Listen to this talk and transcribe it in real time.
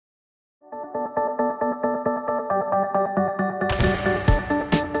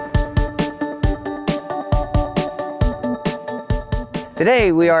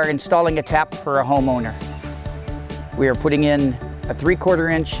Today we are installing a tap for a homeowner. We are putting in a 3/4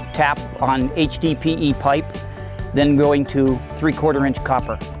 inch tap on HDPE pipe, then going to 3/4 inch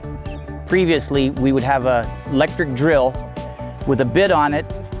copper. Previously we would have an electric drill with a bit on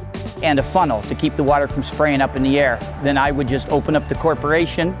it and a funnel to keep the water from spraying up in the air. Then I would just open up the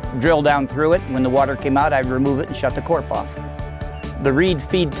corporation, drill down through it. When the water came out, I'd remove it and shut the corp off. The Reed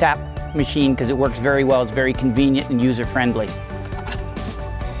feed tap machine, because it works very well, it's very convenient and user-friendly.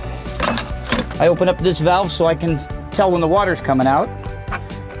 I open up this valve so I can tell when the water's coming out.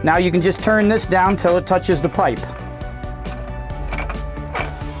 Now you can just turn this down till it touches the pipe.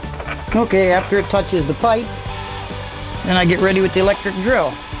 Okay, after it touches the pipe, then I get ready with the electric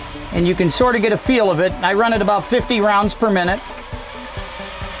drill. And you can sort of get a feel of it. I run it about 50 rounds per minute.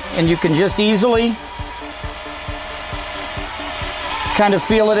 And you can just easily kind of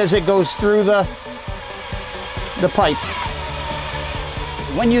feel it as it goes through the pipe.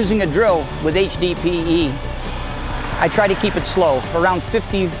 When using a drill with HDPE, I try to keep it slow, around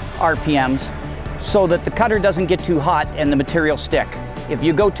 50 RPMs, so that the cutter doesn't get too hot and the material stick. If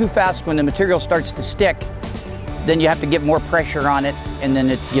you go too fast when the material starts to stick, then you have to get more pressure on it and then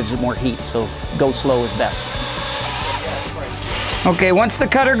it gives it more heat, so go slow is best. Okay, once the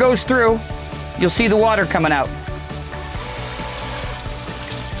cutter goes through, you'll see the water coming out.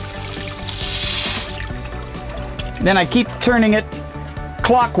 Then I keep turning it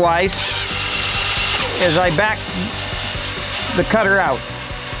clockwise as I back the cutter out.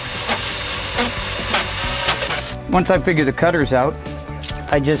 Once I figure the cutter's out,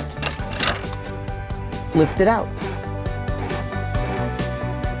 I just lift it out.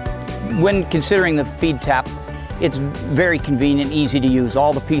 When considering the feed tap, it's very convenient, easy to use.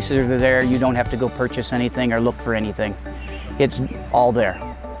 All the pieces are there. You don't have to go purchase anything or look for anything. It's all there.